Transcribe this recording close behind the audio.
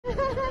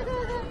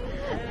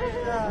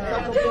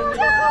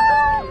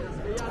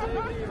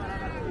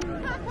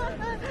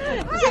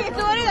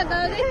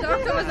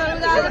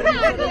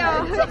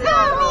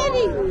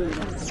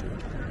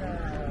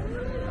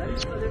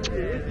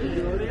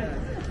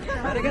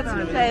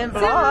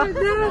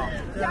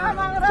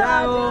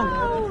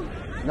Ciao!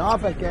 No,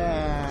 perché...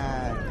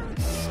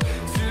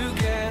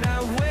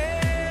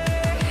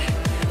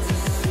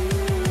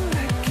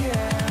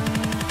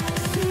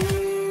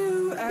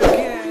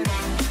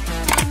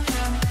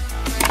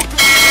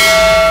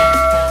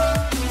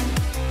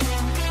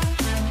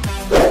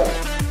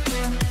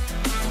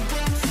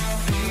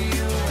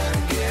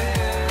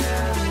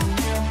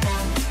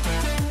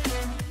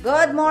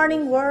 Good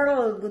morning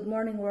world! Good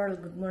morning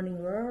world! Good morning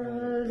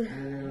world!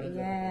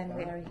 Ayan,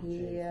 we are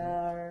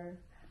here.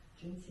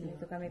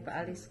 Dito kami,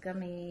 paalis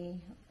kami.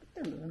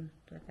 Ito doon.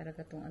 Ito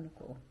talaga itong ano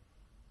ko.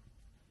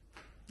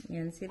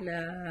 Ayan sila.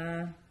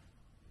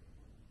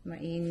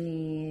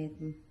 Mainit.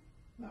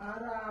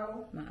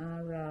 Maaraw.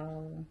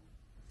 Maaraw.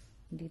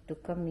 Dito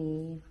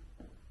kami.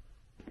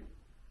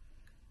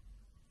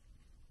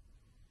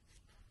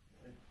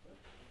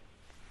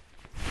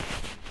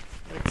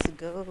 Let's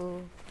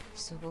go.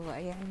 So,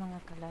 ayan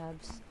mga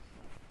kalabs.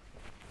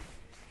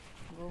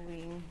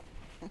 Going.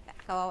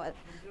 Kawawa.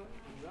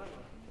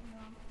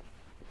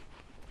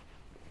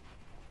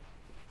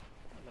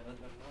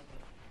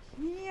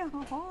 Yeah.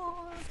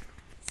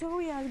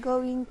 So, we are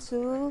going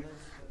to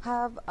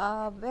have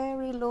a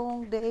very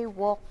long day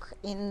walk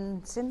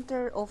in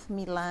center of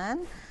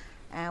Milan.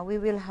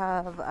 We will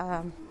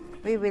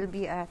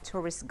be a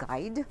tourist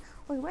guide.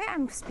 Why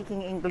I'm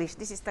speaking English?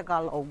 This is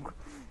Tagalog.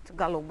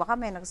 Tagalog. Baka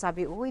may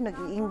nagsabi, uy,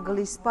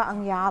 nag-i-English pa,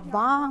 ang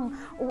yabang.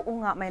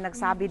 Oo nga, may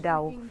nagsabi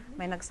daw.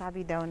 May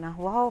nagsabi daw na,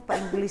 wow,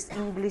 pa-English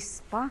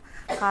pa.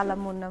 Akala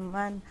mo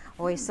naman.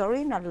 Uy,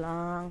 sorry na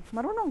lang.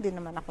 Marunong din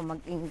naman ako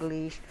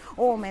mag-English.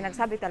 Oo, may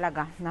nagsabi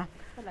talaga na,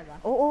 talaga?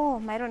 Oo,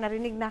 mayroon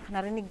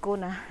narinig ko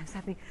na,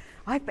 sabi,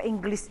 ay,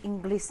 pa-English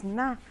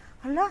na.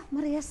 Hala,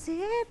 Maria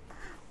Sip.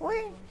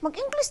 Uy,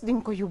 mag-English din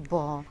kayo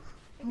ba?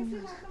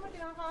 Kasi lahat naman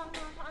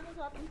nakakaano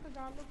sa ating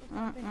Tagalog.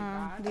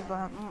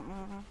 Diba?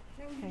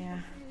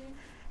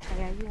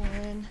 Kaya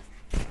yun.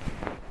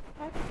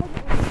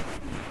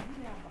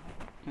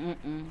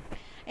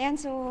 Ayan,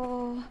 so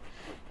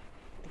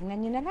tingnan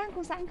nyo na lang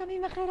kung saan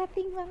kami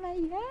makarating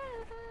mamaya.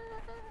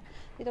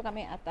 Dito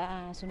kami at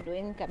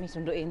sunduin.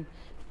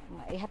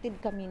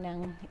 Ihatid kami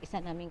ng isa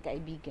naming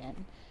kaibigan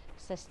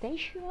sa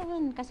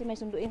station. Kasi may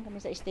sunduin kami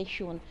sa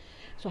station.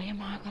 So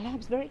ayan mga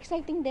kalabs, very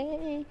exciting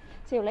day.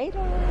 See you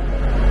later.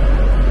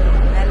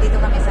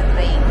 Nandito kami sa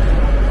train.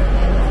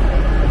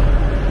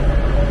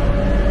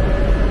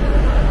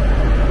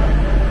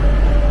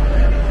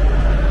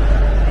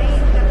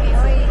 Train kami.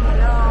 Uy,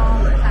 hello.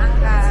 Saan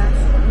ka?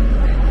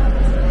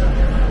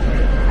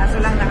 Kaso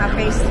lang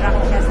naka-face track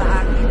siya sa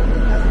akin.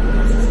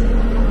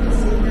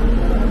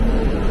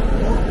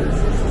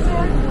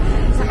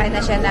 Sakay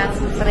na siya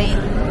ng train.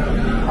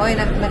 Uy,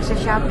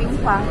 nagsha-shopping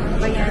pa. Ano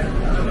ba yan?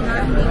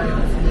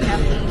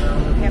 Shopping.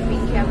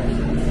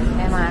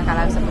 Eh mga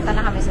kalabs, punta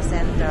na kami sa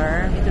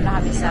center. Dito na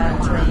kami sa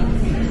train.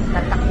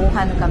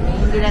 Nagtakbuhan kami.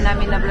 Hindi na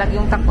namin na-vlog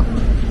yung takbo.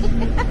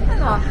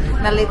 No,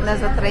 na-late na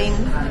sa train.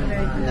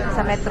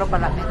 Sa metro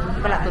pala.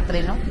 Pala to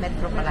train, no?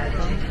 Metro pala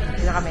ito.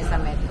 Dito kami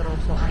sa metro.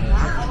 So,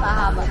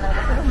 mahaba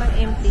talaga. Pero may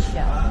empty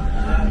siya.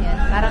 Yan.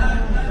 Parang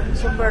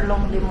super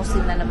long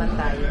limousine na naman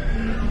tayo.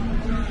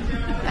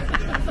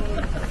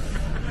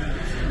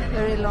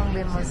 Very long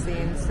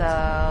limousine. So,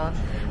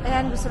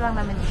 ayan, gusto lang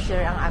namin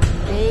i-share ang aming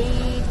day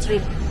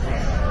trip.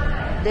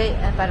 Day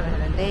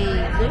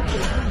trip.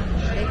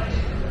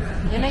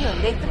 Yun na yun,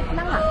 day trip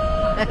na nga.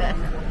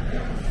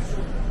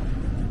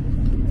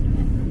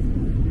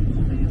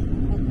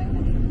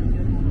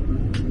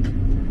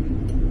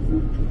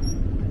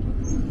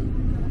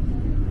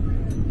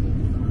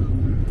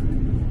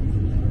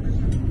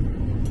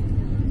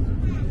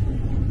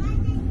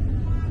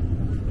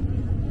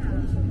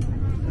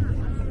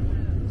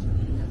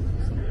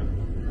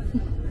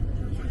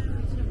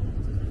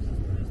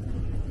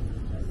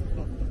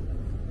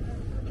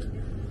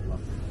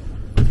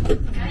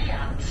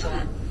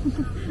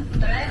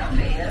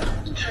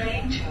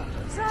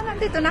 So,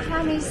 nandito na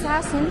kami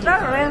sa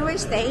Central Railway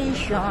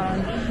Station.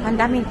 Ang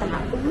daming tao.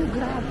 Oh,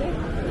 grabe.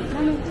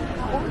 Daming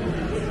tao.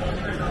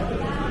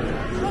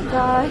 Oh my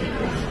God.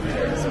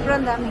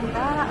 Sobrang daming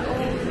tao.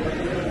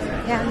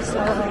 Yan, so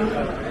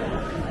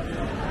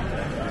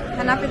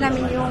hanapin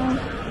namin yung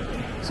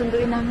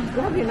sunduin namin.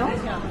 Grabe, no?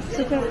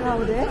 Super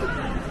crowded.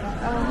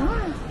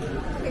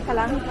 Okay ka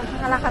lang.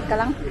 Kakalakad ka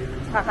lang.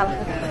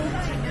 Kakalakad ka lang.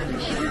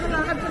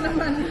 Kalakad ko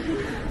naman.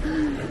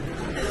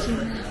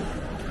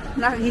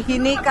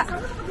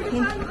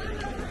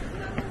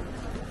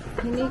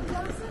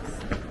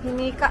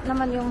 Hinika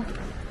naman yung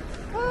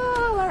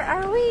where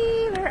are we?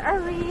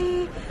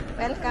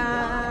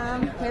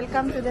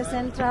 Welcome to the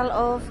central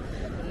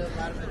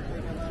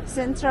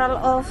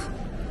of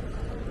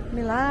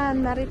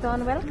Milan,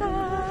 Mariton.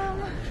 Welcome.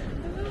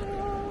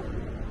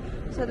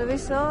 So dove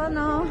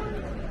sono?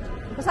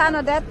 Cosa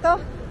hanno detto?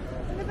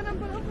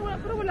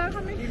 Pero wala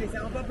kami.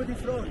 Siamo proprio di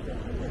fronte.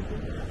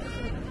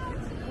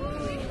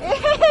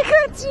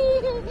 Eccoci!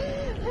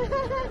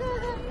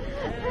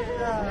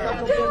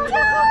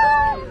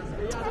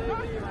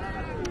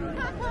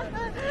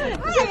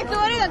 Guarda che tuo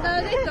marito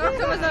andava detto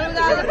come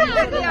salutato.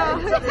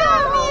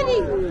 Ciao, Mary!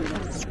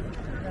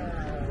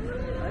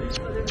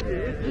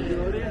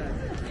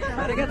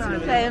 Ma ragazzi,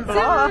 Sei in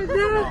vlog?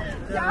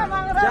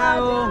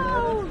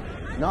 ciao!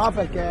 No,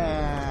 perché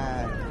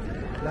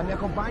la mia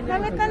compagna...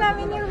 Nakita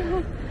namin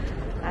yung...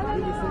 Ano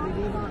na?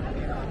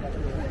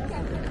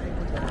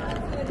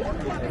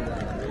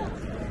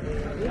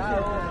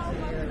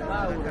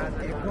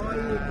 E poi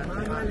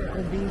Manuel è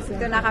convinta...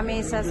 Dito na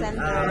kami sa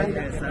center.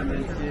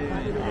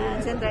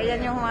 Center,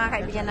 yan yung mga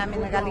kaibigan namin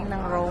na galing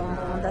ng Rome.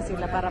 Pumunta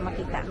sila para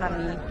makita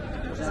kami.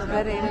 It's a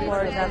very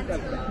important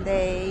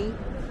day.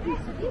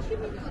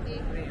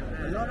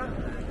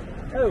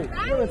 Oh,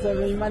 dove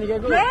sei in manica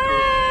corta?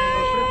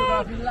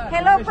 Yay!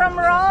 Hello from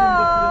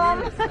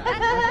Rome!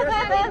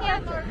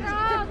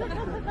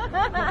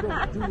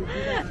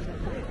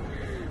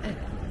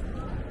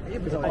 Io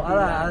pensavo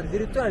Allora,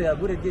 addirittura aveva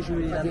pure 10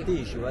 minuti in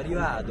anticipo, è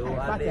arrivato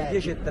alle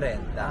 10:30.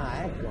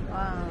 Ah, ecco.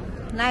 Wow,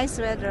 nice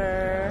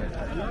weather.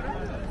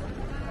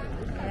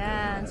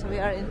 Yan, so we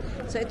are in.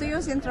 So ito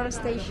yung central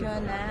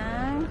station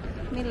ng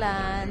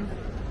Milan.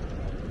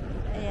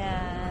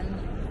 Ayan.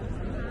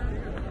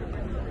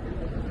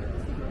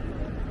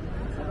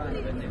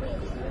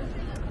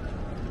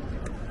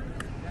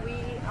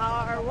 We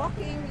are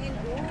walking in.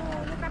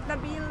 Oh, look at the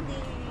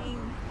building.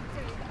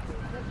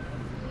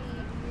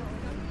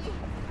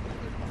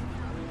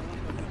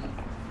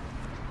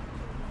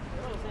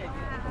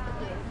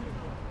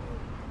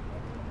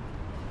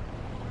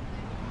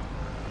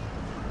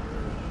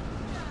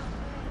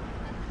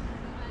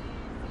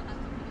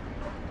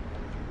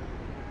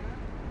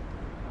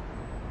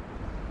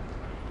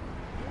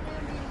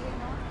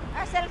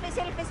 Ah, selfie,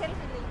 selfie,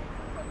 selfie.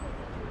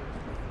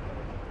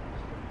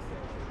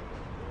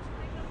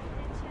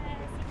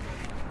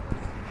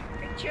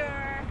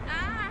 Picture.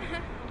 Ah.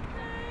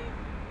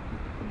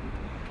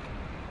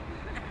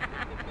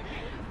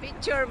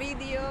 Picture,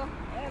 video.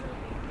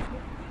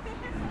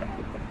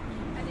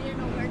 I didn't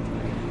know where to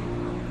go.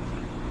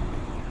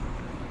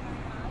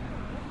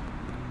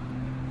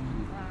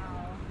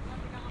 Wow.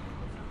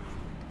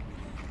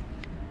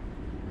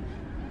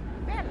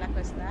 Bella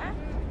questa, eh?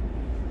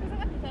 Cosa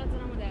capita la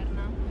zona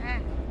moderna?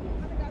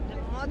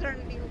 Modern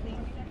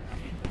building.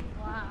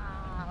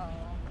 Wow.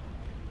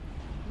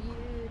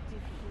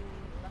 Beautiful.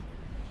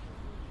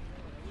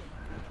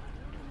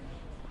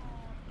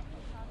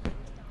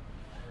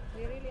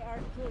 We really are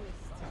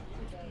tourists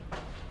today.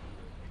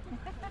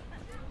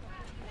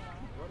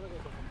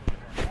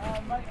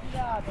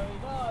 Macchinato,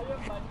 no, io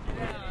ho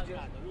macchinato.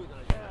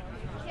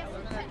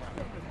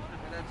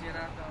 L'ha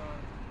girato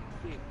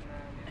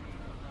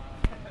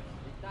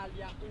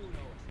Italia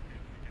 1.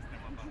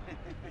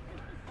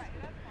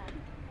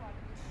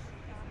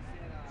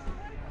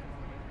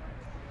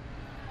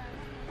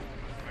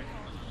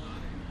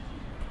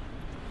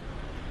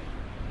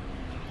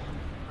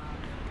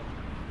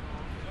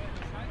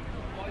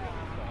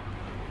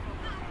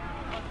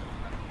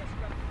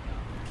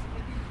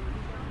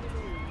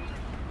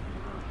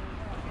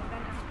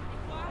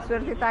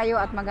 Swerte tayo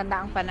at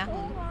maganda ang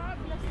panahon.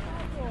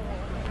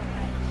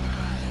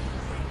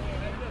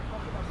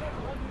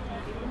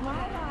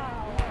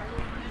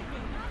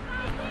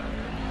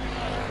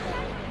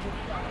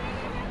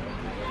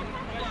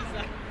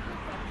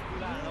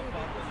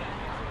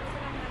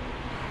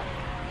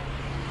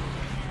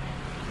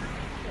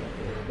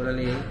 Quella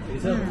lì?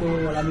 Risotto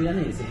alla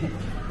milanese.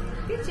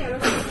 Che c'è lo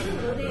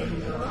stesso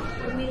dentro?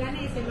 Il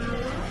milanese, ma...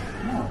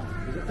 No,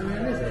 risotto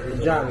milanese è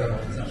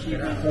giallo.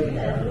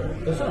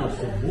 Lo sono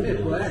pure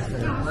può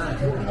essere.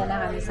 Punta na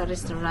kami sa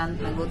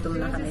restaurant. Nagutom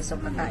na kami, so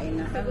kakain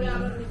na kami.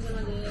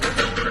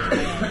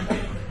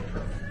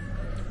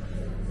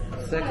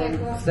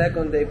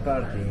 Second day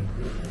party.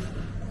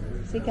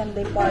 Second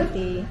day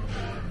party.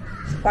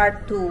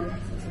 Part 2.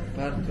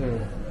 Part 2.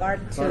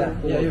 Part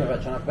 2. Io mi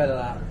faccio una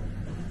bella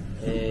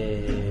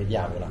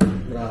diavola.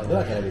 Bravo.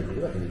 Dov'è che la vedi?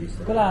 Dov'è che l'hai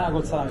vista? Quella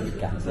col salame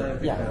piccante.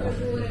 Diavola.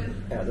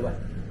 Dov'è?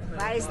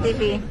 Bye,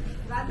 Stevie.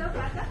 Vado.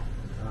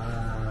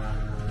 Ah,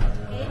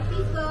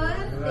 Happy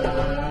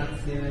birthday.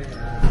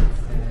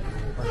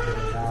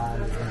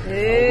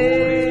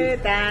 grazie.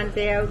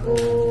 Tanti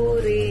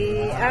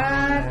auguri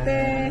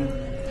ate.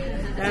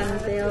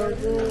 Tanti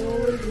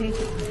auguri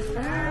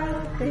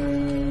ate.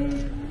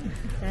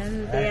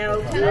 Tanti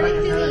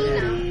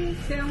auguri.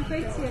 C'è un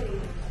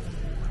pensierino.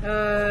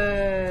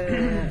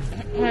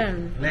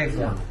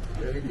 Leggo.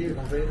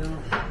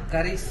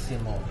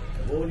 Carissimo.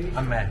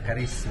 A me,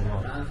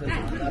 carissimo.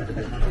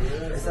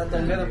 È stato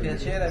un vero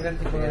piacere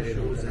averti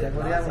conosciuto. Ti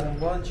auguriamo un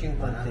buon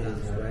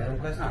 50°. Con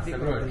questo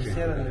piccolo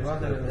pensiero ogni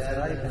volta che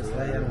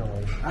penserai a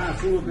noi. Ah,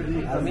 solo per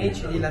lì.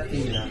 Amici di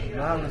Latina,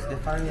 Mauro,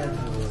 Stefania e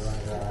Azzurra.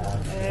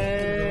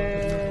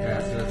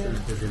 Grazie al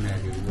servizio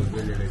medico, vuol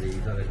vedere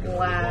l'eredità perché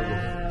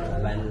Wow.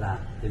 Vai là,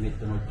 ti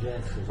mettono il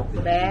gesso.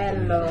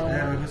 Bello.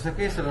 Questo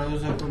qui se lo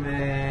uso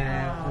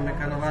come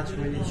canovaccio faccio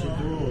come dici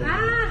tu.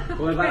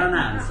 Come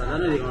parananza, da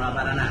noi dicono una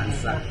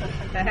parananza.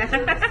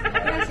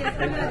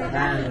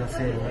 Bello,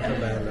 sì, molto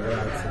bello,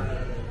 grazie.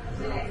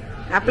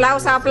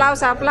 Applauso,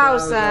 applauso,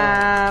 applauso,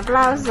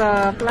 applauso,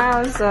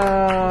 applauso.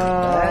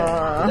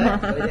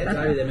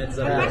 Davide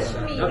mezz'ora.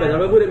 Vabbè, la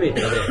puoi pure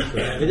mettere adesso.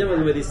 Vediamo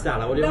come ti sta,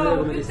 la vogliamo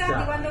vedere come ti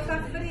sta. Quando fa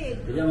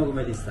freddo. Vediamo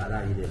come ti sta,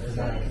 Davide.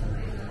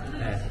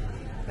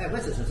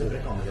 Queste sono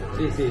sempre comode.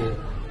 Sì, sì.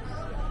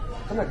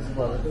 Com'è che si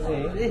può?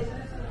 Così?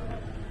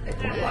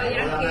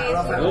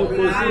 O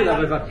così la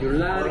puoi fare più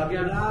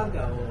larga.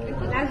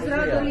 La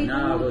srotoli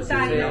No, così,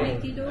 tutta e la sì.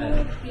 metti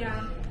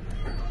doppia.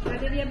 La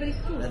devi aprire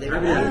tutta. Apri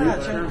Ah,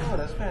 c'è la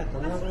ancora, aspetta.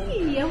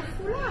 Sì, è un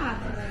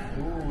foulard.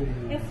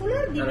 È un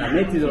foulard di Allora,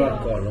 marzo. mettitelo al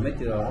collo,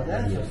 mettitelo al collo.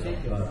 Adesso sì.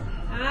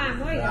 Ah,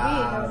 poi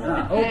capito.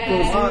 No, o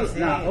così, sì.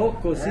 no, o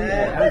così,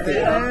 anche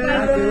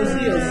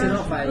così, o se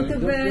no fai il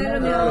doppio modo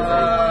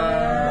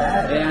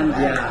e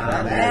andiamo.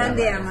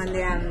 Andiamo, andiamo,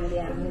 andiamo.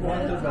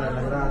 Molto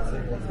bella,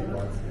 grazie, grazie,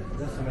 grazie.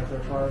 Adesso metto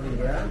il collo lì,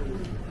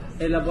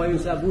 E la puoi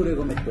usare pure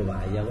come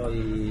tovaglia,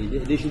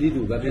 poi decidi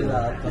tu, capito?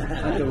 Esatto.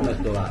 Anche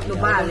come tovaglia. Vale.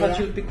 Quando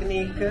faccio il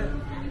picnic.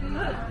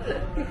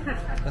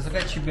 Questo qua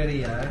è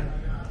ciberia,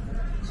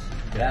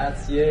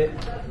 Grazie.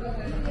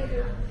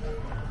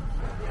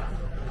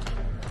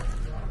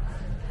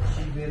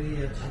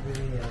 Ciberia,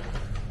 ciberia.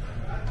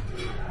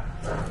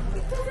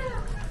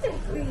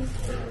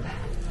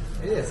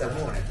 Vedi il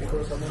salmone, il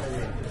piccolo salmone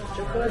dentro.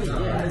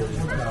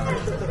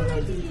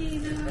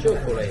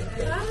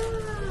 Cioccolette.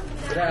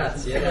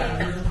 Grazie,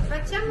 grazie.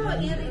 Facciamo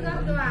il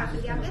ricordo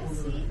Africa,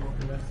 merci.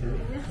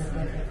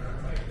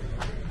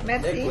 E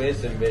Merci.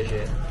 questo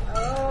invece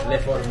le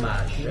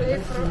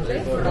formagge.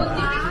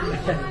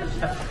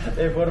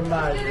 Le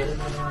formagge.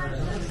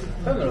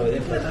 Fammelo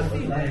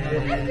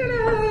vedere.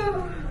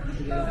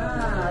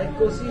 Ah, è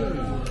così.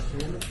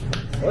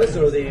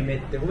 Adesso lo devi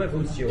mettere, come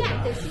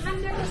funziona? Si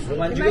mangia così. Lo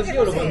mangi così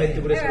o lo puoi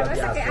mettere pure sulla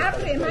basta piastra? che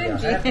apri e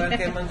mangi.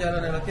 Perché mangiarlo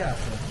nella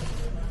piazza?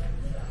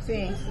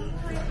 Sì. E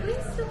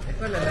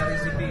quella è la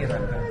risibira.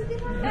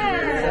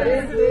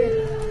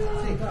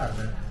 Sì,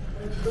 guarda.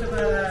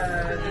 Sembra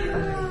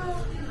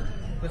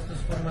questo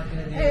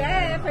sformatino di...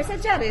 Puoi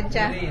assaggiare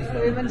già. Riso.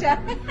 Devi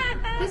mangiare.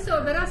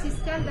 Questo però si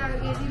scalda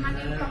e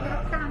rimane un po'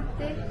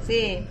 croccante.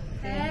 Sì.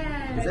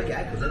 Cos'è che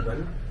è? Cos'è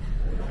quello?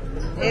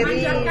 E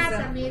Mangio a riso. casa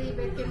Mary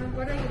perché non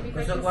vorrei che mi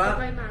Questo facesse qua?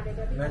 poi male,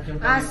 capito? Metti un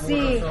po' Ah di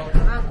sì, burro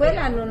sopra.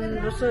 quella non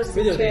lo so se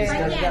Quindi lo devi c'è.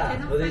 scaldare,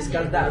 lo devi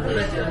scaldare.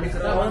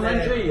 No, lo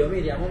mangio io,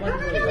 Miriam, lo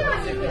mangio io.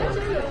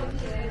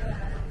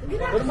 Il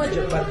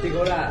formaggio è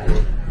particolare.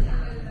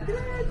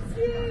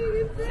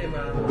 Sì,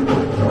 ma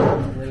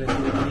nelle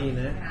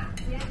filippine.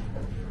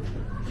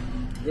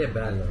 Lì è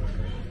bello.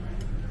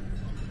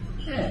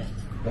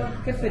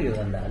 Che periodo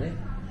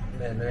andare?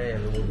 Beh, noi è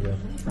luglio.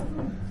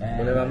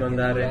 Volevamo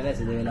andare... Lei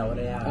si deve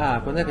laureare. Ah,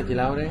 quando è che ti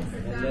laurei?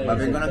 Ma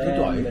vengono anche i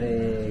tuoi?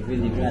 tuoi?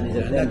 Quindi prima di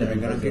settembre Andate,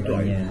 vengono anche i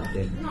tuoi.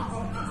 Niente.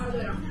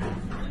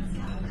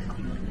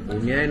 I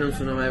miei non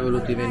sono mai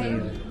voluti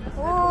venire.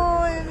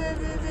 Oh,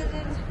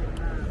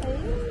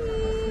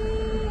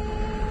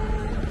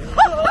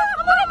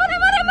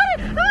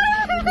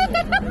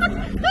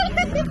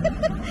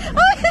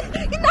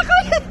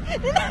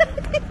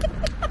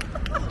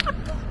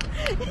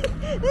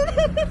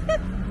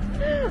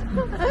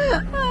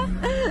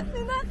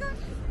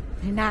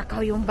 Ninakaw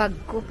yung bag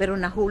ko pero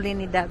nahuli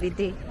ni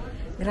Davide.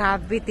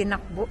 Grabe,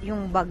 tinakbo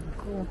yung bag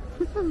ko.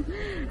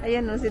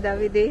 Ayan o si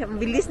Davide. Ang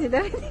bilis ni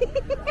Davide.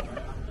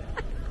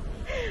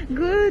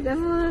 Good,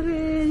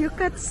 amore. You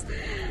catch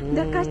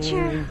the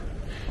catcher.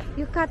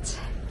 You catch.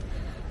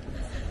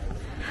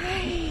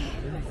 Ay.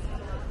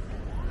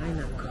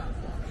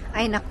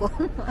 Ay nako.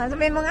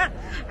 Sabi mo nga.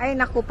 Ay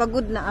nako,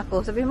 pagod na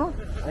ako. Sabi mo?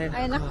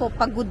 Ay nako,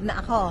 pagod na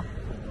ako.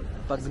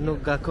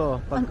 Pagnog ako.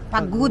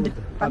 Pagod.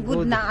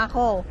 Pagod na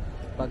ako.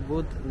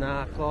 Pagod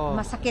na ako.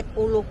 Masakit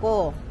ulo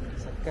ko.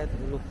 Sakit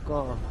ulo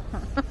ko.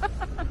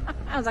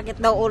 Ang sakit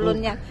daw ulo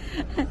niya.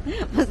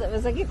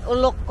 Masakit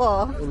ulok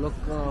ko. Ulo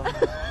ko.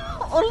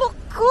 Ulok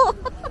ko.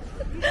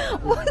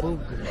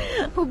 Ubog.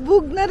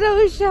 Hubog na daw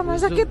siya.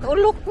 Masakit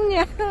ulok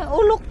niya.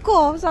 Ulok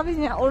ko. Sabi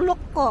niya,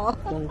 ulok ko.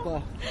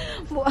 Tungko.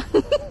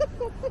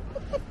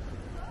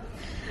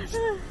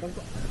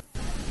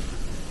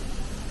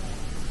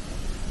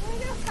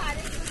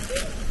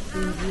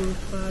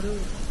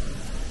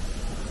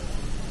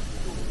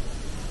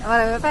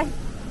 Vai, vai, vai.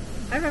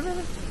 Vai, vai,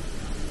 vai.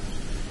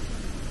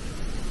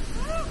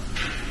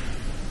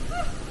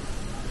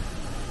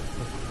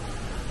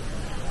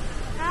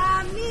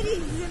 Ah,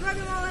 Miri, si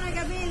proprio muovono i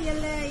capelli a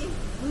lei.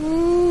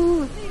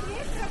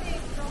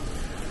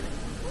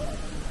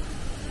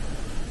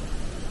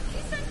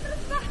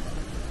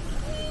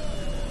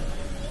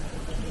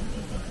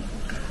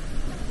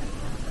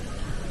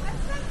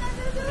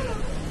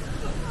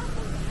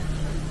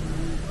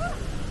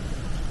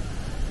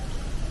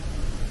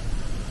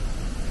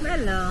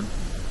 Bello.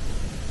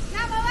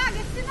 Andiamo va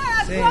che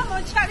sennò Sì.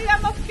 non ci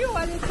arriviamo più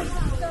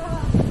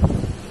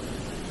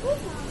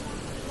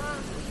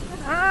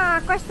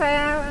Ah, questo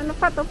hanno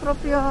fatto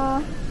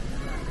proprio...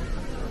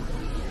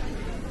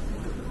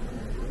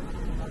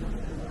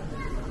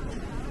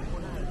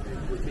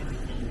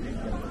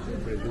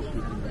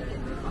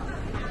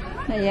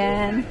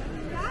 Ayan.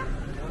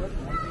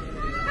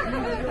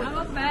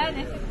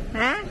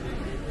 Ha?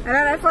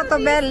 Allora hai foto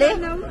belle?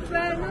 Non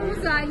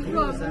sai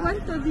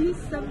quanto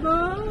distavo.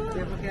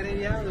 Dopo che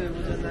arriviamo dobbiamo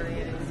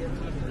andare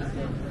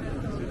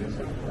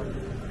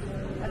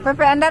Poi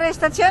per andare in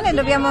stazione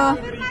dobbiamo...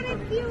 Fermare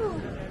più.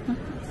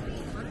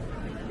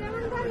 Devo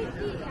andare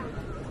via.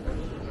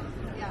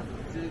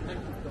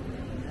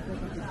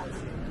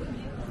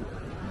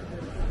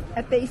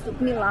 A taste of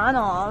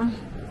Milano.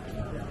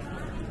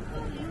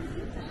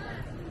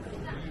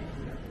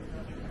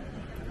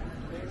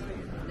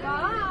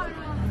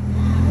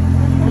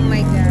 Oh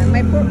my God,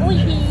 my poor...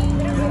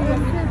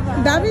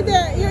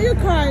 Davide, your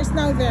car is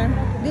now there.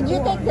 Did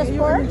you take the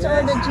sports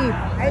or the jeep?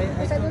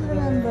 Because I don't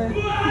remember.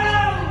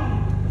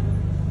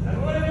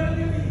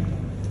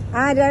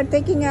 Ah, they are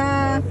taking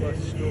a...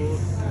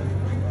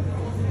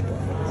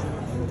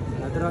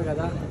 La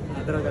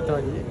droga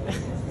togli.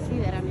 Sì,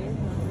 veramente.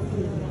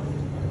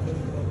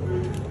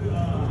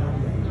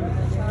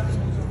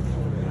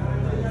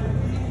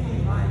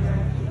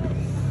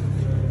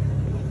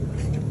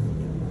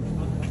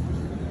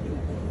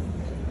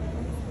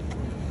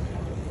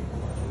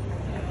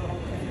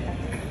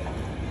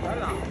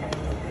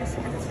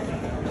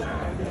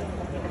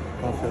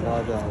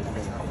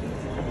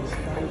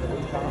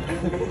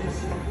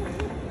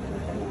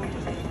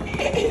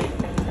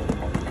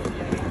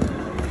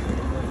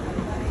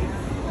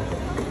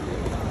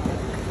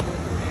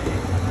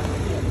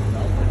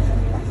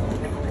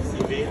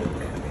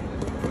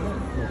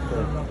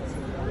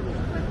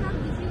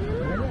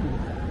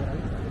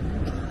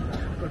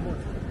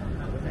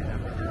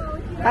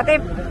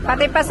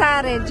 Pati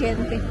passare,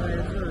 gente.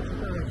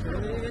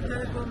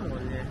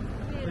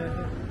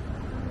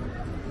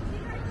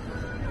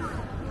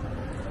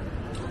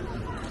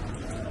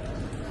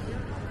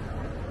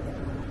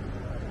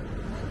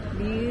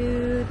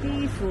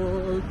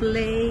 Beautiful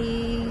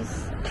place.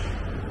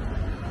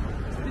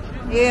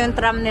 Yung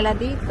tram nila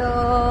dito.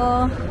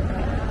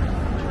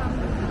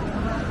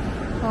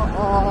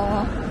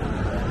 Oo.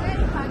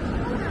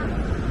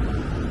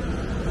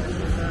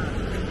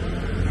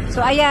 So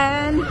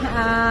ayan,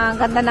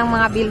 ganda ng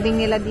mga building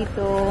nila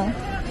dito.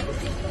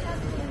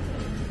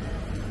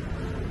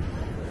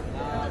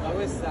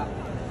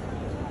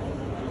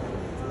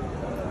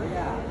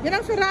 Yan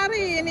ang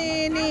Ferrari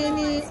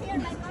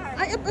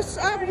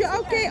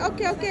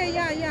okay.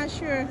 Yeah,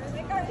 sure.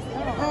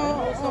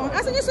 Oh.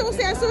 Asan yung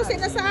susi? Ang susi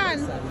na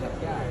saan?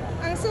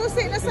 Ang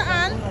susi na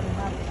saan?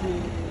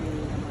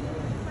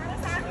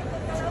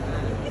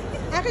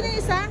 Akin yung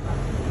isa?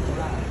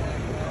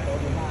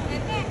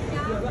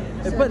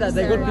 E poi dai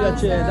colpi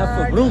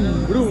da brum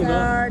brum. These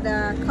are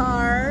the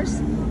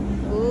cars.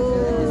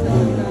 Ooh.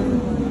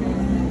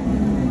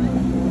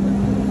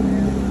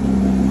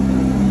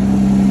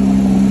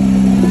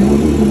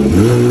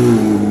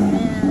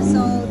 Yeah,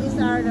 so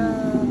these are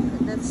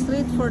the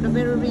street for the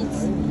very rich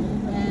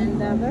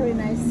and very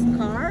nice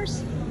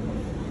cars.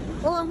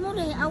 Oh, amore,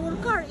 our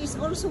car is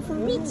also for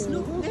rich.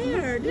 Look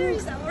there, there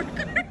is our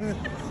car.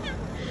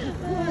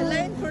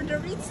 Line for the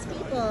rich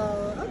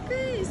people.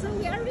 Okay, so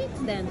we are rich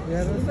then.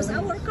 Because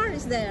our car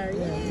is there.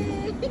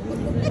 Yay!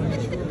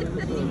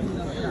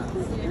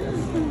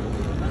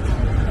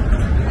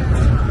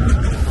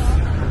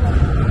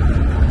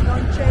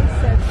 Don't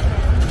chase it.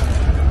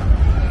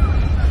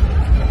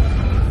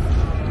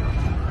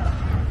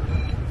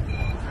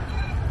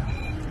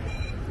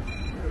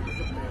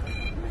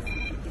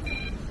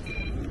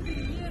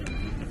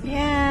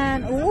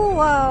 Yan. Oh,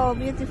 wow.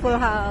 Beautiful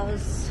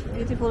house.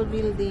 Beautiful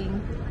building.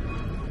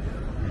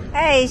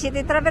 Ehi,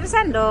 siete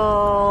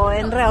attraversando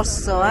in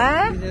rosso,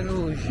 eh?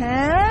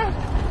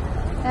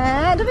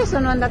 Dove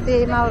sono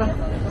andati, Mauro?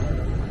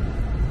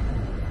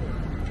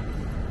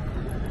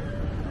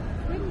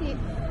 Quindi...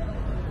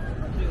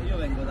 Io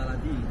vengo dalla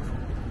D.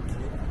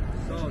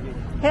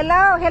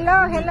 Hello.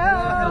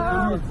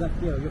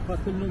 Zaccheo, che ho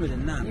fatto il nome del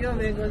nano. Io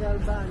vengo da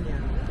Albania.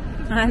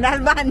 Da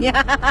Albania.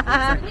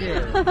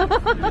 Zaccheo.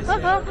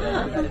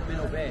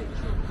 Meno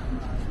peggio.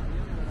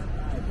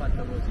 Ho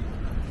fatto così.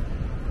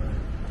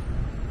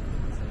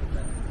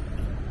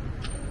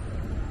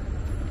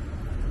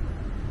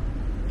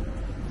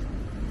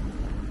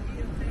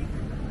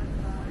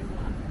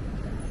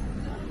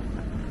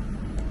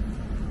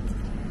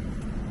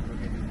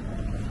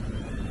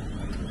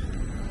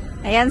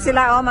 Ayan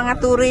sila, oh, mga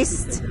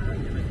tourist.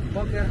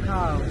 Poker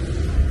house.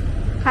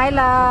 Hi,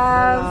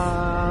 love.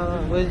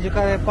 Will you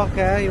play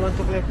poker? You want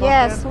to play poker?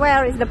 Yes,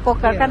 where is the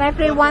poker? Can I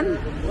play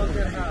one?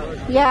 Poker house.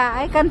 Yeah,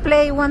 I can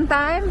play one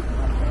time.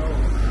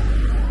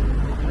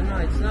 No,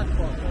 it's not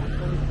poker.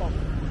 It's only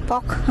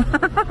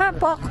poker.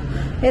 Pok.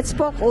 It's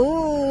pok.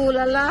 Ooh,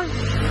 lala.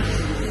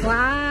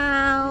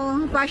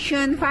 Wow.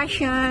 Fashion.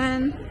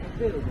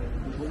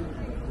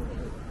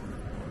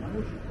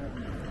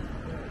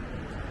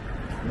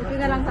 Buti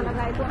na lang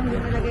talaga ito ang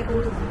nilagay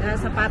ko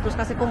sapatos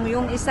kasi kung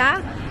yung isa,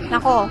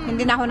 nako,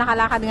 hindi na ako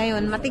nakalakad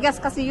ngayon. Matigas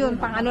kasi yun,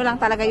 pang ano lang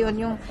talaga yun.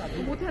 Yung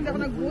Buti hindi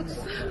ako nag-boots.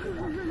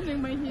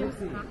 Yung may heels.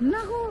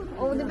 nako,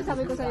 di ba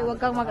sabi ko sa'yo, huwag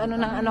kang mag-ano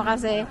ng ano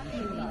kasi,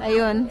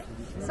 ayun.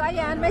 So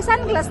ayan, may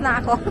sunglass na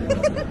ako.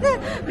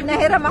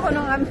 Pinahiram ako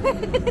nung Amin.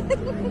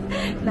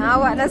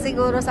 Naawa na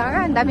siguro sa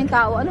akin. Daming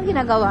tao. Anong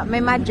ginagawa?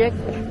 May magic.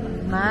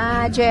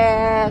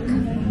 Magic.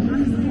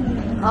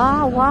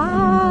 Oh,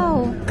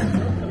 wow.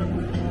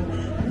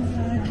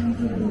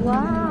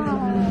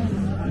 Wow.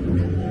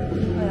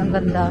 Ay, ang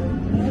ganda.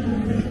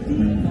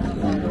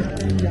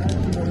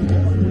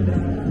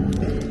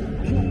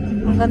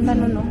 Ang ganda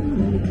nun, no?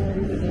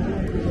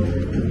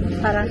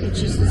 Parang si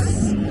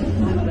Jesus.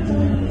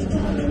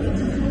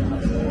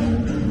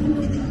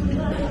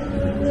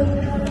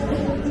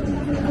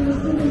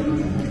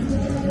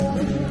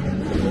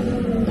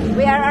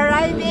 We are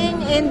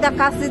arriving in the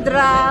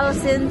Cathedral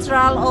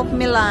Central of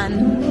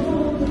Milan.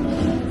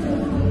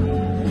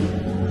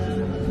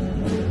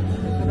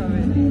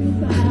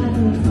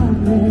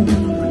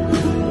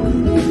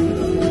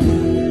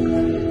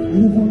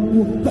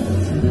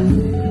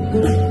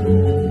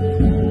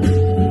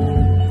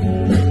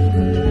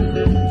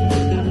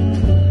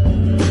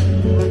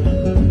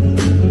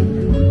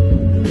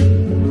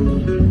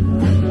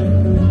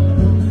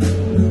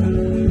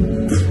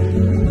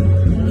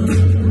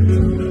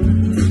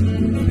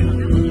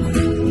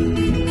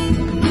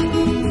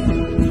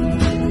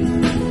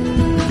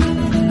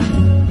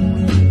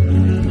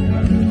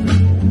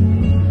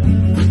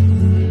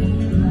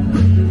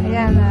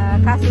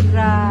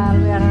 Cathedral,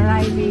 we are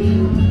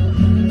arriving.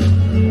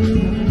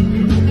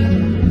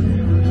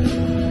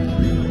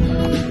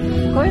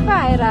 Come fa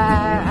era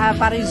a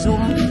fare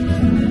zoom?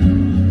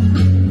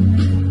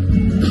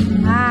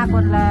 Ah,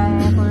 con la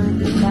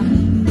dita.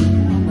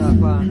 Ah,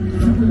 qua.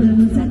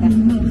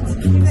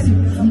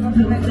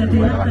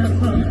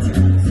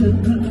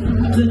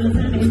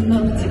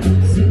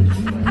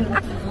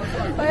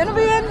 Ano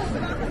ba yan?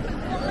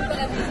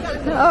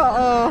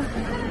 Oo.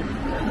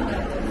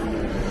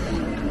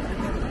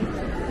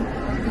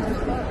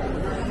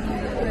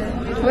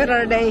 Where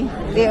are they?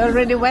 They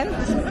already went?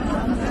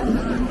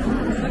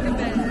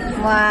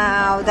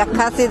 Wow, the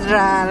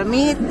cathedral.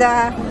 Meet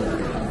the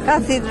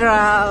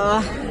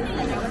cathedral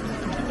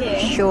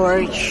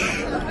church.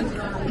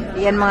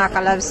 Yan mga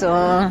kalabs. So,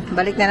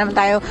 balik na naman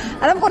tayo.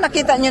 Alam ko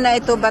nakita nyo na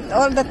ito, but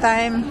all the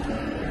time,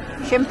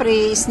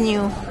 syempre is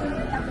new.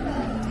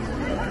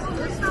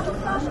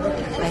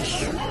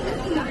 Fresh.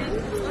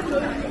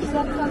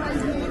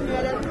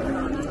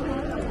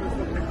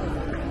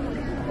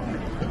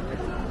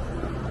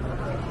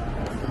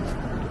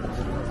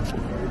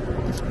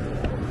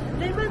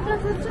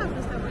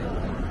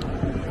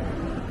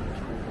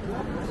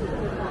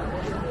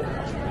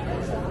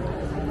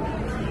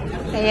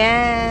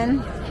 Ayan.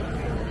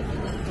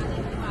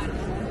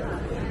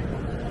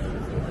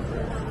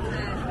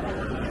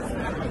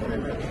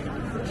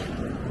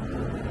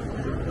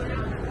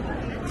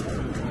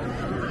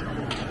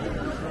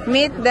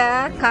 Meet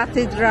the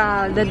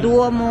cathedral, the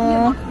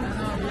Duomo,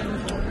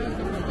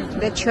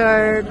 the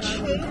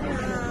church.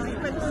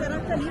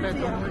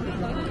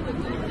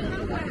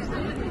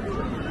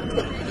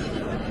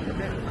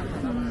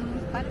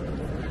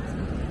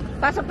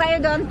 Pasok tayo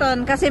doon,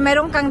 Ton, kasi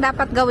meron kang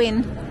dapat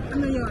gawin.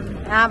 Ano yun?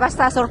 Ah,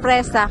 basta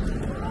sorpresa.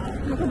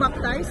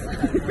 Magpabaptize?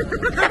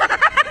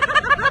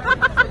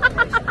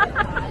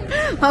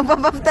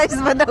 Magpabaptize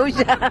ba daw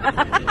siya?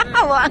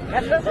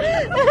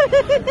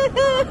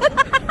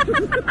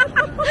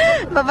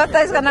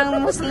 Babaptize ka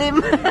ng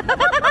Muslim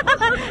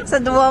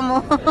sa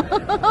Duomo.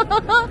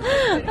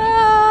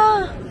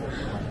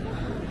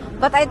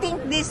 But I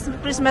think this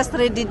Christmas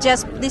tree,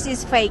 this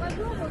is fake.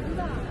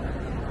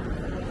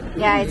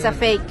 Yeah, it's a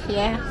fake,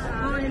 yeah.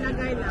 Oo,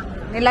 nilagay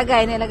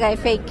lang. Nilagay,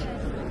 fake.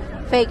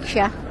 Fake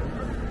siya.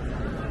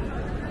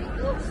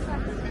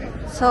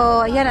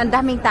 So, ayan, ang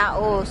daming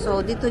tao. So,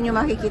 dito nyo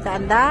makikita,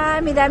 ang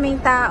daming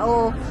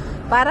tao.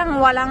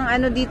 Parang walang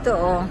ano dito,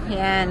 oh.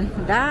 Ayan,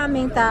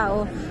 daming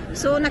tao.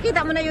 So,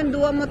 nakita mo na yung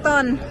Duomo,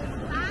 Ton.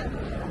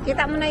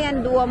 Kita mo na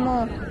yan,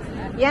 Duomo.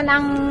 Yan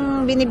ang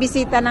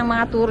binibisita ng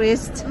mga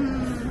tourist.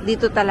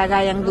 Dito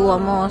talaga yung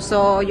Duomo.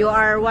 So, you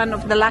are one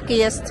of the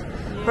luckiest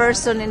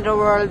person in the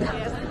world.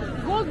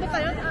 Gold ba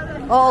tayo?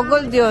 Oo,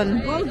 gold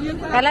yun. Gold yun.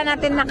 Kailan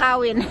natin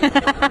nakawin.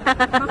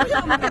 Bakit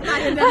umakit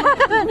tayo din?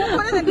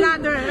 Kung na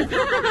nag-ladder.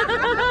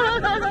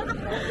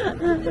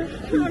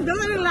 Doon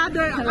na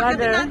nag-ladder.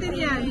 Akatin natin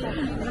yan.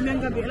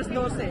 Mamayang gabi, alas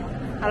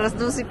 12. Alas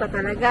 12 pa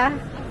talaga.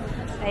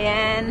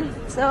 Ayan.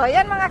 So,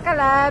 ayan mga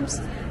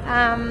kalabs.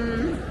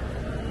 Ang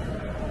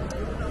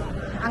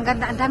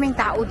ganda, ang daming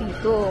tao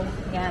dito.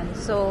 Ayan.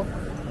 So,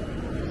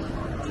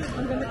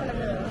 Ang ganda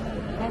talaga.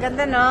 ang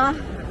ganda, no?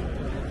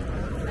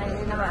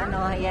 Ayun naman,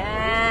 ano,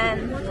 ayan.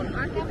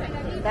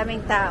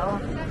 Daming tao.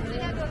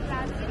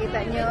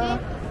 Kita nyo.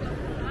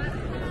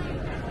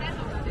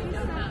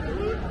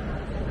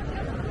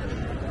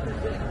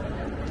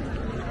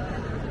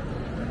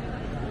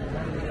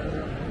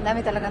 Dami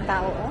talagang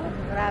tao, oh.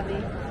 Grabe.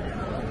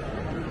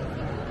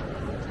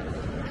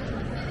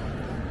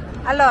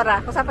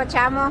 Allora, cosa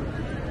facciamo?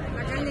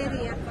 La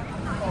galleria.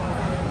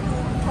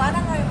 Kuha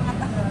mo yung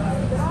mata.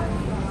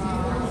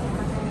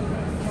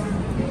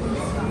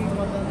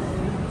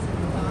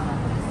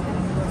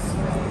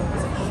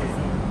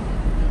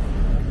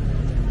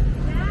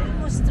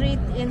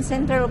 in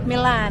center of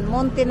Milan,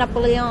 Monte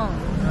Napoleon.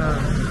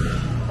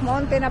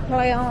 Monte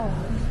Napoleon.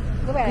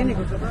 Dov'è?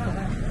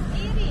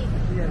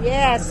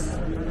 Yes.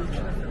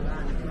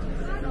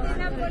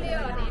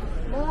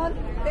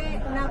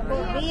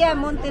 Via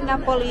Monte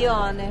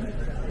Napoleone.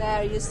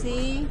 There you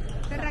see.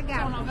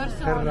 Ferragamo.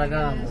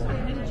 Ferragamo.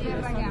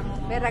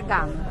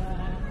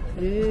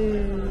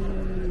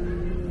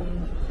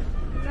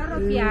 Loro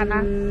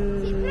piana.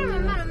 Sì, però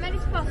mamma non mi ha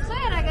risposto,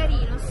 era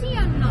carino, sì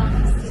o no?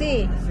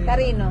 Sì,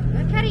 carino.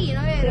 È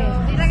carino,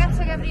 vero? Il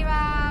ragazzo che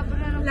apriva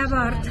La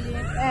porta.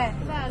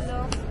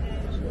 bello.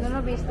 Non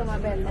ho visto, ma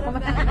bello.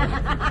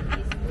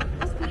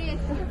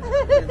 Oscuretto.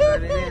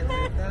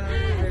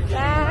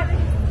 Tac.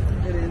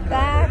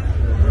 Tac.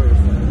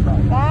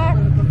 Tac.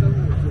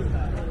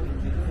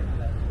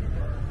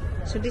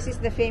 So this is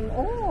the famous.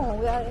 Oh,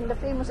 we are in the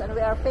famous, and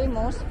we are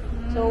famous.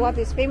 So what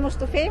is famous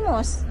to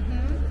famous?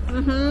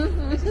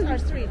 This is our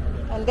street.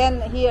 And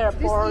then here,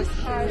 Porsche,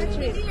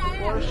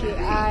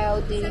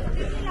 Audi.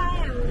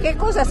 Che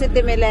cosa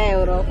 7.000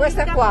 euro?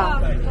 Questa qua.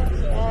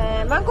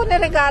 Manco ne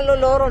regalo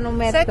loro, non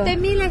metto.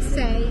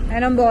 7.600.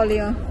 Non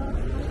voglio.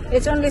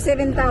 It's only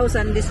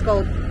 7,000 this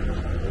coat.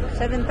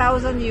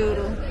 7,000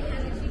 euro.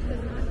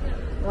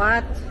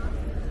 What?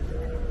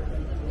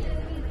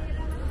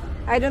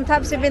 I don't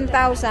have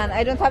 7,000.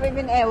 I don't have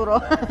even euro.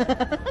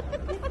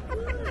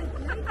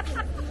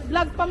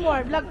 Vlog pa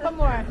more. Vlog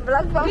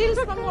pa. Reels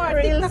pa more.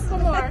 Reels. TikTok pa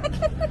more.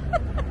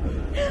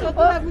 So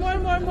to have more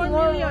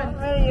millions.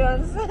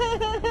 Millions.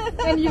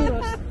 And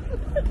euros.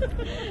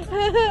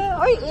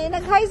 Oy,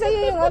 nag-hi sa'yo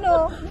yung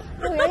ano.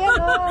 Uy, ayan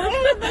o.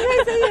 Nag-hi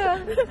sa'yo.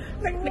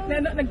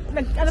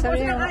 Ano po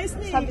siya ng ice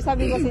ni?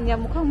 Sabi kasi niya,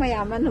 mukhang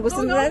mayaman.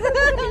 Gusto nila.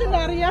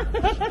 Milyonaria.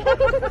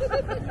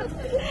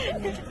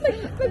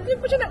 Nag-give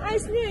po siya ng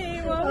ice niya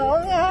eh. Oo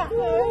nga.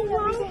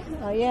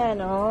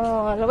 Ayan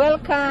o.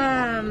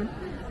 Welcome.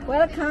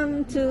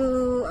 Welcome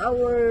to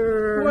our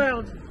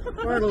World.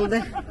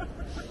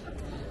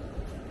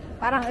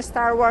 Parang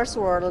Star Wars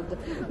world.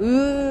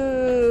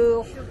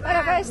 Ooh.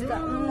 Para guys,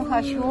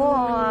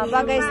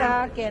 bagay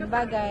sa akin,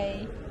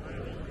 bagay.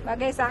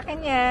 Bagay sa akin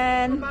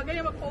yan.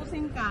 Bagay yung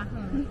mag-posing ka.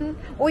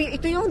 Uy,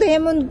 ito yung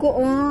diamond ko.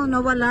 Oh,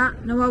 nawala.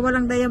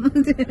 Nawawalang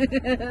diamond.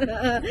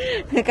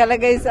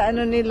 Nakalagay sa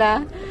ano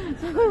nila.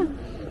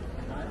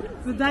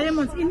 The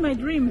diamonds in my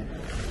dream.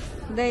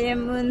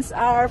 Diamonds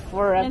are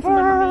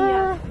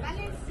forever.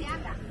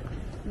 Balenciaga.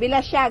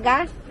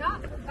 Balenciaga? No,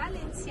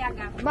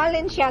 Balenciaga.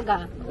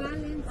 Balenciaga.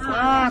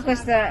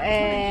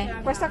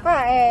 Questa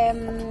qua è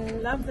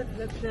Love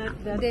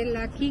that.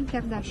 Della Kim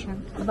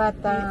Kardashian.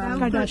 but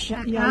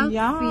Kardashian.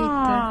 Yeah.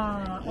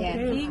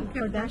 Okay. Kim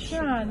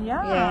Kardashian.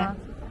 Yeah.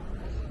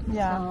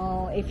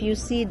 So if you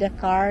see the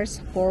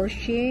cars,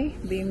 Porsche,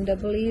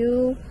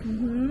 BMW,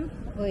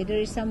 oh, there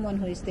is someone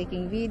who is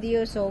taking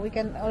video, so we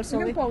can also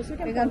We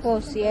can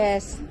post.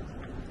 Yes,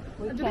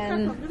 we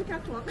can. Do the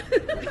catwalk.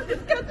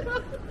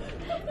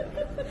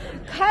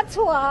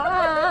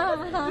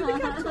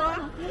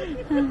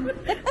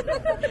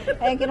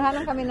 Ay, kinuha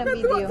lang kami ng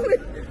video.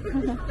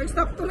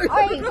 Nag-stop tuloy.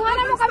 Oy, kuha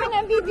mo kami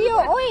ng video.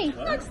 Oy,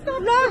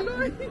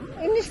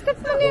 in-stop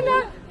mo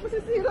nila.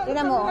 Masisira.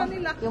 Tingnan mo,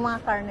 yung mga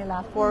car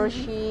nila,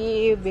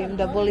 Porsche,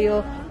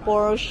 BMW,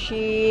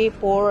 Porsche.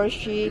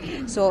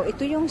 So,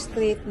 ito yung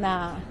street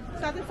na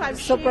Sa atin 5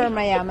 super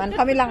mayaman.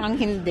 Kami lang ang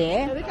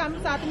hindi. Sabi kami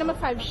sa atin naman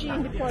 5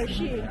 hindi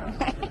Porsche.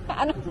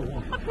 Ano?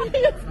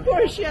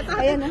 Porsche at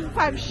Ayan atin o.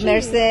 5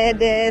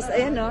 Mercedes.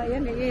 Ayan o.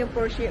 Ayan yung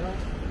Porsche o.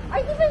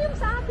 Ay, di ba yung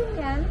sa atin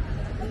yan?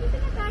 Nandito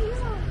na tayo.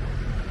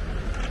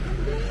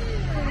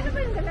 Ano ba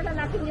yung ganda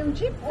natin yung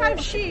jeep? 5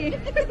 Porsche 5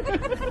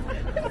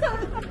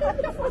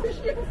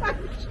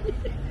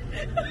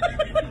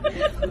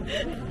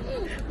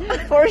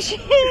 Porsche.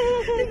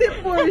 Hindi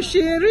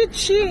Porsche,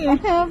 Richie.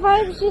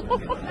 5G.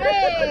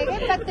 Che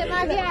fatte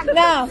maglia.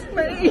 No.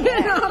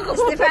 Maiyan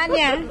ako.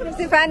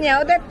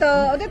 Stefania, ho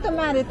detto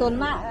Mariton,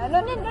 ma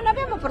non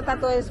abbiamo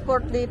portato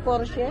sport di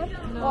Porsche?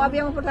 O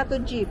abbiamo portato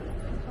Jeep?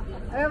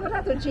 Abbiamo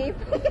portato Jeep?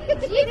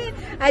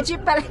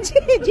 Jeep pala.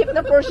 Jeep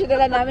na Porsche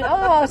dala namin.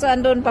 Oh, so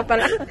andun pa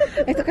pala.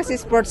 Ito kasi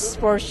sports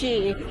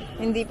Porsche.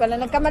 Hindi pala.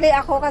 Nagkamali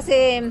ako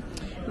kasi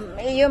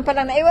yun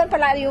pala, naiwan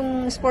pala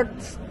yung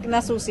sports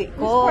na susi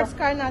ko. Sports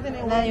car natin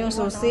Na yung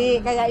susi.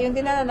 Kaya yung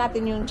dinala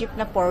natin yung Jeep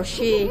na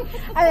Porsche.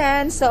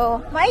 Ayan,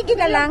 so, maigi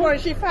na lang.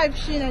 Porsche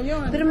 5 na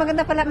yun. Pero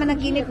maganda pala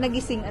managinip na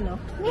gising ano.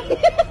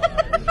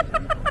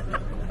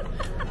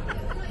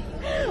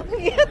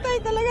 Yatay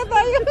talaga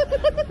tayo.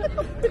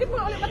 Pilit mo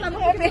ulit mata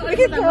mo.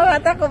 Pipikit mo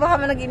mata ko, baka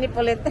managinip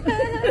ulit.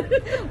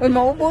 Uy,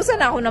 maubusan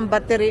na ako ng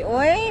battery.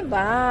 Uy,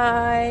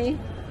 bye.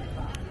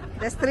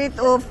 The street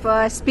of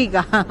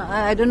Spiga.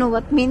 I don't know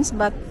what means,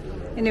 but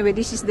anyway,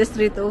 this is the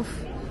street of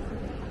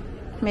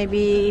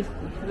maybe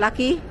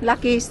Lucky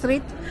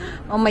Street.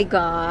 Oh my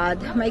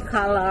God, my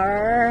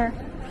color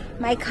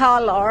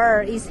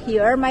is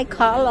here. My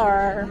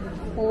color.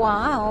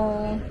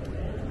 Wow.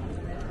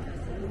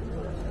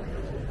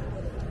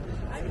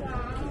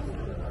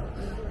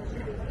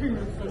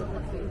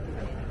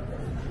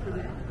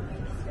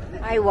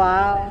 Ay,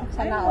 wow.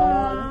 Sana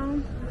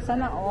all.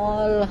 Sana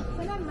all.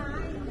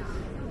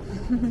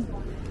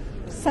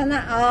 Sana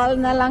all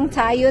na lang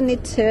tayo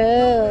nito.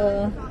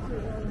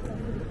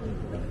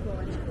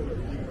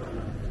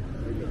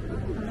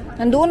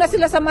 Nandoon na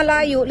sila sa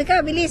malayo.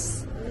 Lika,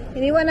 bilis.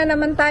 Iniwan na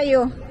naman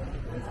tayo.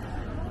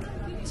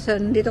 So,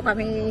 dito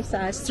kami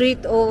sa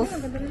street of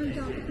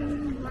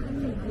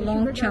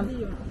Longchamp.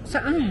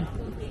 Saan?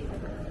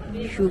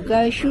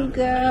 Sugar.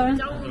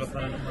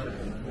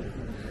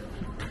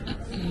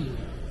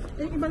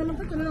 Iba naman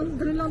pa,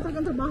 ganun lang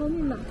talagang trabaho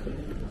nila.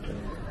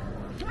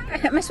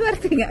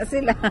 Maswerte nga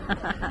sila.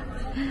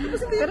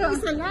 Tapos hindi yung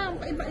isa lang,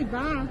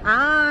 iba-iba.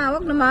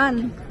 Wag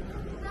naman.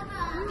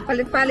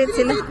 Palit-palit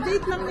sila.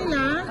 Date lang nila.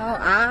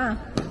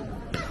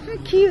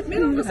 Cute.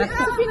 Meron kasi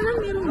sa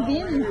Finland meron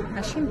din.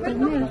 Siyempre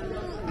meron.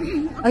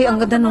 Ay, ang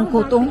ganda ng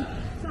kutong.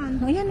 Saan?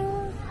 Ayan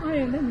o.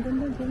 Ay, ganda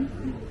din.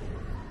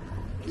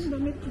 Ang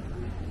damit.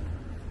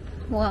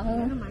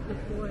 Wow.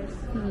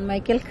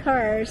 Michael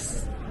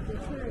Kors.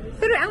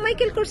 Pero ang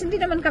Michael Kors hindi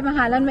naman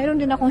kamahalan.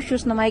 Mayroon din akong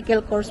shoes na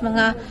Michael Kors.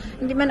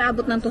 Hindi man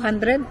abot ng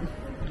 200.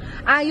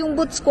 Yung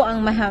boots ko ang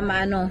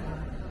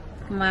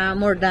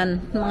more than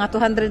mga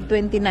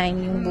 229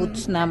 yung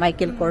boots na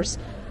Michael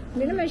Kors.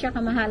 Hindi naman siya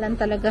kamahalan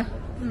talaga.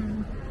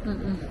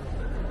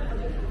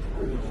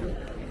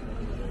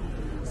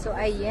 So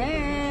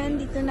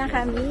ayan, dito na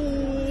kami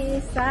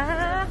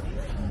saan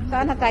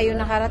na tayo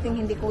nakarating,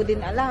 hindi ko din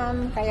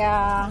alam.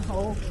 Kaya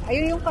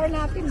ayun yung car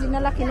natin,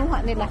 dinala,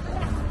 kinuha nila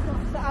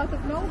sa out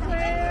of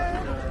nowhere.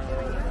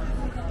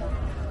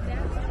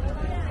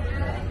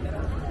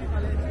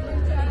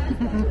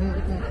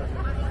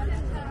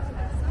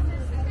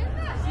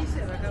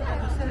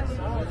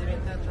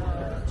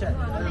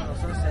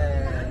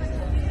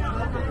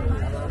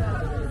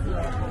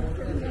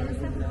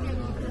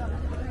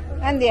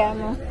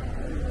 Andiamo.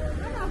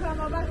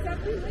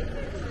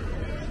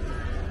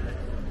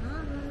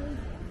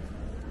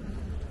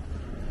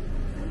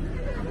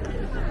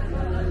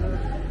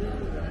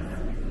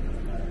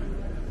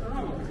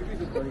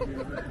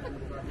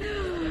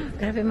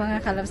 Grabe mga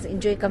kalabs,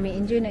 enjoy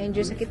na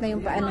enjoy. Sakit na yung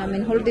paa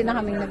namin. Whole day na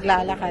kaming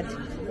naglalakad.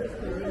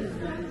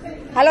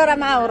 Allora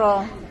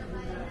Mauro.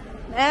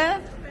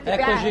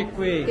 Eccoci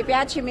qui. Ti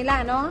piace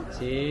Milano?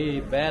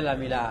 Sì, bella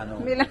Milano.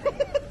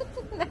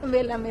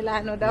 Bella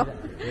Milano daw.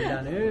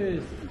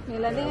 Milanese.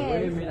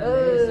 Milanese.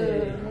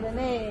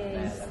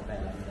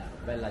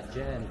 Bella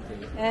gente.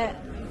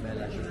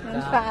 Bella città.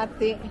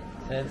 Infatti.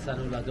 Senza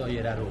nulla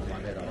togliere a Roma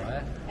però,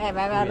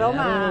 Vai a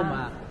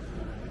Roma.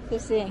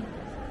 Sì.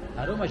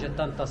 A Roma c'è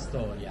tanta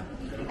storia.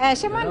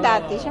 Siamo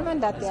andati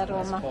a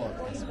Roma.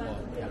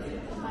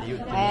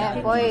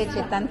 Poi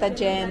c'è tanta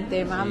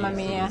gente, mamma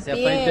mia. Se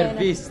fai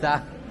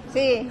intervista?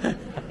 Sì,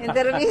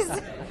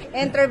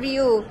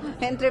 interview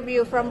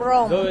from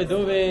Rome.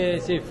 Dove?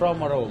 Sì,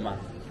 from Roma.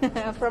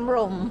 From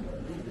Rome.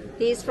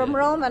 He's from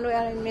Rome and we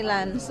are in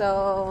Milan,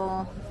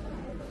 so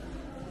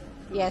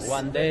yes.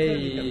 One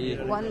day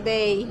a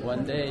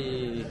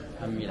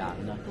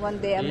Milano. One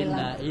day a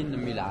Milan.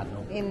 In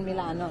Milano. In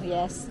Milano,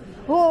 yes.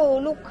 Oh,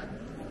 look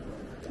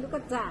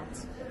at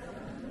that.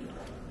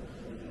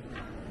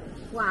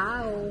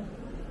 Wow.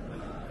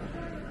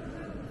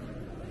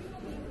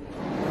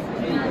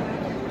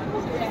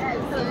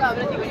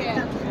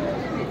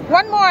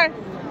 One more.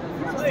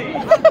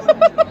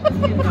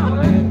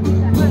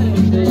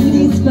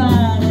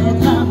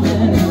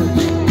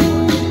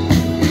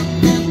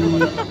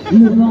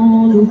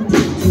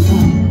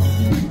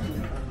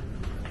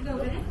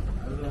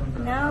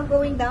 Now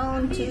going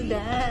down to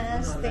the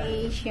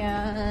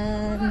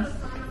station.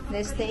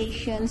 The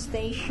station,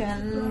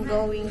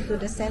 going to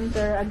the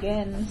center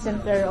again.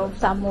 Center of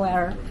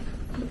somewhere.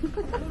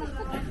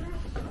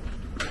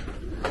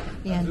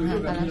 Yan,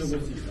 nakalas.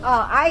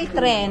 Ai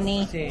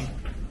treni.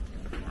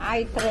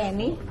 Ai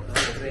treni.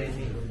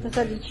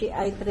 Cosa dici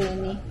ai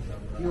treni?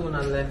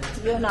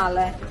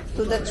 Giornale.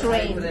 To the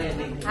train.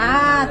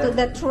 To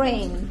the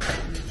train.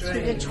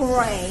 To the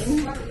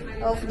train.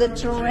 Of the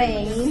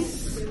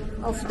trains.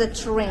 Of the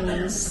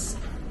trains.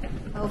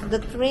 Of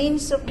the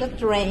trains of the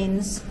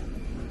trains.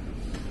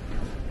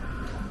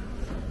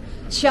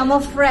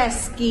 Siamo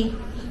freschi.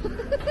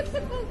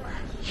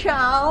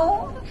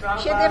 Ciao.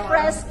 Siete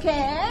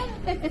fresche?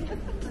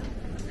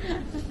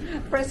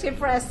 Freschi.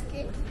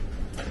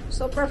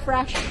 Super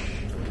fresh.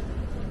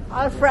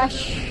 All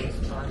fresh.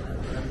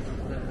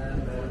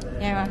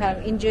 Yan,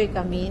 enjoy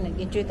kami.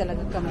 Nag-enjoy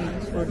talaga kami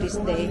for this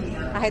day.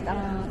 Kahit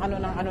ang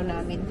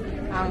namin,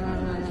 ang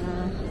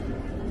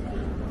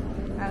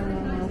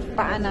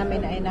paa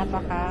namin ay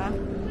napaka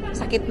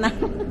sakit na.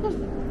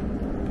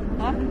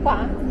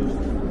 Paa?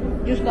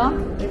 Just go?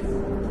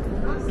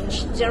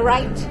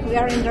 We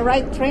are in the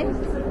right train.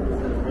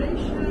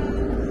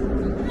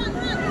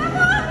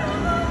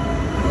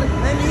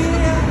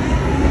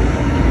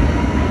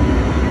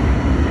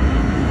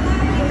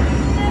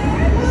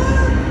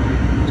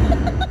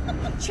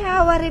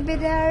 Ciao,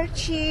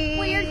 arrivederci.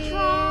 We're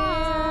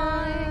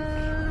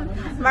drunk.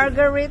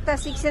 Margarita,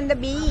 Six on the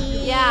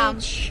Beach. Yeah.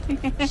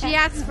 She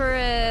asked for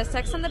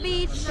sex on the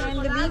beach. The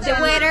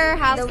and waiter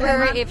asked the her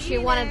waiter. if she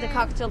wanted the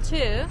cocktail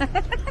too.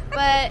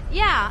 But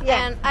yeah,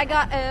 and I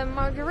got a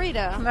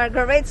margarita.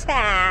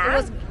 Margarita. It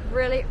was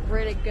really,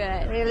 really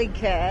good. really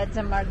good.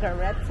 The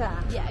margarita.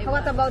 Yeah, it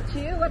What was. about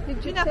you? What did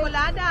you Pina say?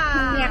 colada.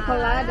 Pina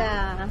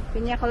colada.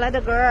 Pina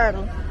colada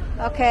girl.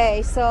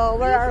 Okay, so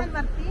where are San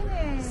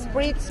Martinez.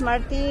 Spritz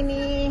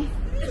Martini?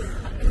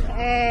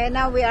 And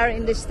now we are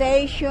in the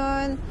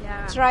station,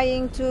 Yeah.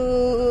 trying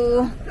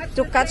to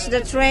catch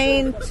the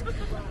train.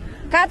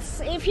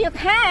 Catch if you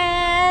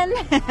can.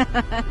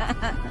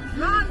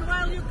 Run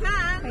while you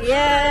can.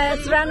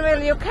 Yes, run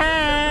while you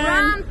can.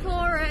 Run,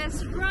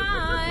 Forrest,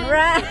 run!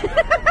 Run.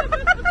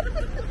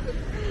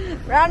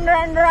 Run,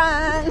 run,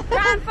 run.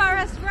 Run,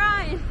 Forrest,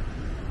 run!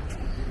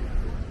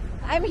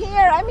 I'm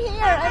here, I'm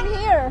here, I'm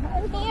here,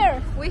 I'm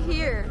here. We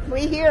here.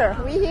 We here,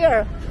 we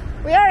here.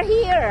 We are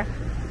here.